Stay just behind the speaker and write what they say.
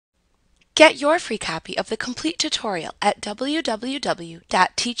Get your free copy of the complete tutorial at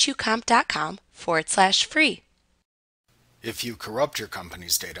www.teachucomp.com/free. If you corrupt your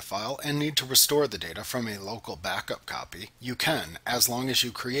company's data file and need to restore the data from a local backup copy, you can, as long as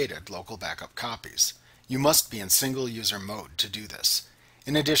you created local backup copies. You must be in single user mode to do this.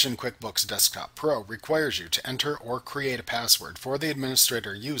 In addition, QuickBooks Desktop Pro requires you to enter or create a password for the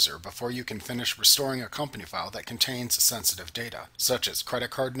administrator user before you can finish restoring a company file that contains sensitive data, such as credit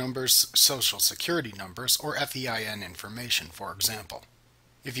card numbers, social security numbers, or FEIN information, for example.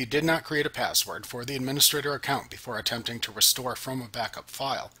 If you did not create a password for the administrator account before attempting to restore from a backup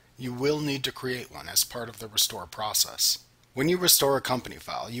file, you will need to create one as part of the restore process. When you restore a company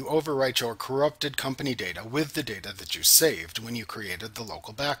file, you overwrite your corrupted company data with the data that you saved when you created the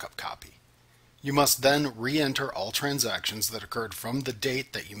local backup copy. You must then re-enter all transactions that occurred from the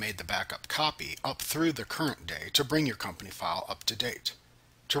date that you made the backup copy up through the current day to bring your company file up to date.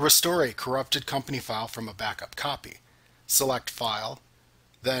 To restore a corrupted company file from a backup copy, select File,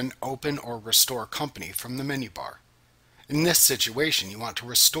 then Open or Restore Company from the menu bar. In this situation, you want to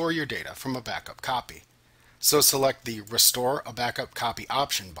restore your data from a backup copy. So select the Restore a Backup Copy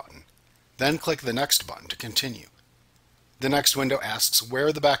option button, then click the Next button to continue. The next window asks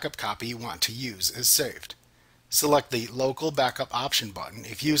where the backup copy you want to use is saved. Select the Local Backup option button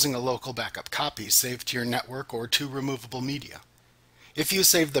if using a local backup copy saved to your network or to removable media. If you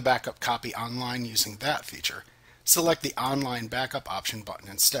saved the backup copy online using that feature, select the Online Backup option button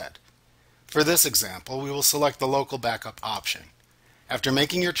instead. For this example, we will select the Local Backup option. After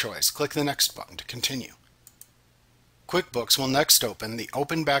making your choice, click the Next button to continue. QuickBooks will next open the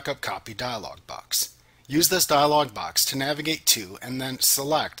Open Backup Copy dialog box. Use this dialog box to navigate to and then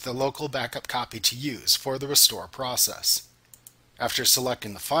select the local backup copy to use for the restore process. After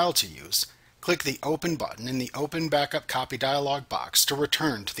selecting the file to use, click the Open button in the Open Backup Copy dialog box to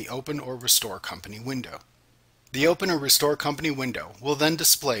return to the Open or Restore Company window. The Open or Restore Company window will then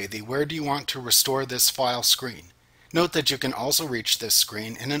display the Where do you want to restore this file screen. Note that you can also reach this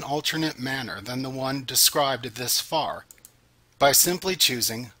screen in an alternate manner than the one described this far by simply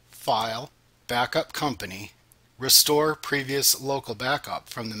choosing File, Backup Company, Restore Previous Local Backup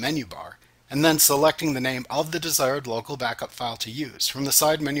from the menu bar, and then selecting the name of the desired local backup file to use from the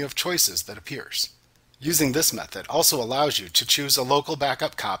side menu of choices that appears. Using this method also allows you to choose a local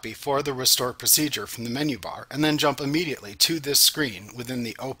backup copy for the restore procedure from the menu bar and then jump immediately to this screen within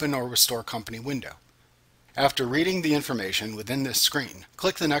the Open or Restore Company window. After reading the information within this screen,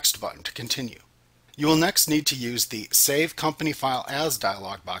 click the Next button to continue. You will next need to use the Save Company File As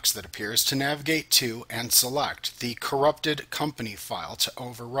dialog box that appears to navigate to and select the corrupted company file to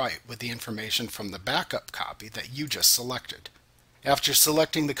overwrite with the information from the backup copy that you just selected. After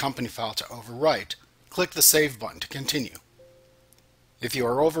selecting the company file to overwrite, click the Save button to continue. If you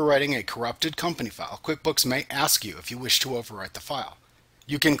are overwriting a corrupted company file, QuickBooks may ask you if you wish to overwrite the file.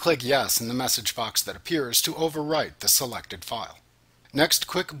 You can click Yes in the message box that appears to overwrite the selected file. Next,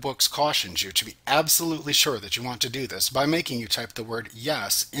 QuickBooks cautions you to be absolutely sure that you want to do this by making you type the word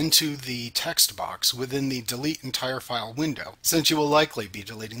Yes into the text box within the Delete Entire File window, since you will likely be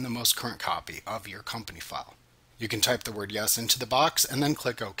deleting the most current copy of your company file. You can type the word Yes into the box and then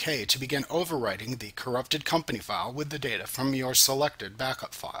click OK to begin overwriting the corrupted company file with the data from your selected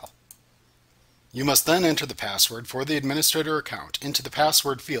backup file. You must then enter the password for the administrator account into the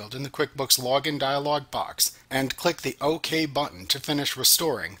password field in the QuickBooks Login dialog box and click the OK button to finish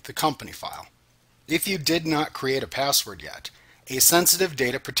restoring the company file. If you did not create a password yet, a Sensitive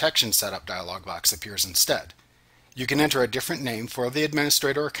Data Protection Setup dialog box appears instead. You can enter a different name for the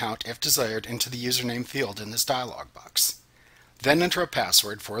administrator account if desired into the username field in this dialog box. Then enter a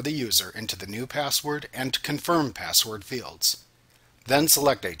password for the user into the New Password and Confirm Password fields. Then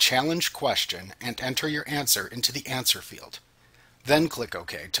select a challenge question and enter your answer into the answer field. Then click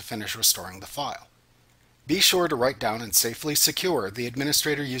OK to finish restoring the file. Be sure to write down and safely secure the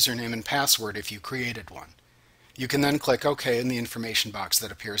administrator username and password if you created one. You can then click OK in the information box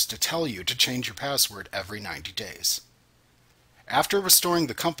that appears to tell you to change your password every 90 days. After restoring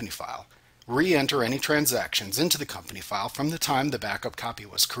the company file, re-enter any transactions into the company file from the time the backup copy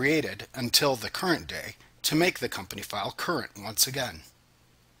was created until the current day to make the company file current once again.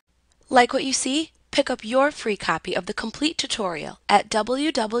 Like what you see? Pick up your free copy of the complete tutorial at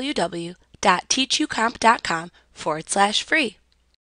www.teachucomp.com/free.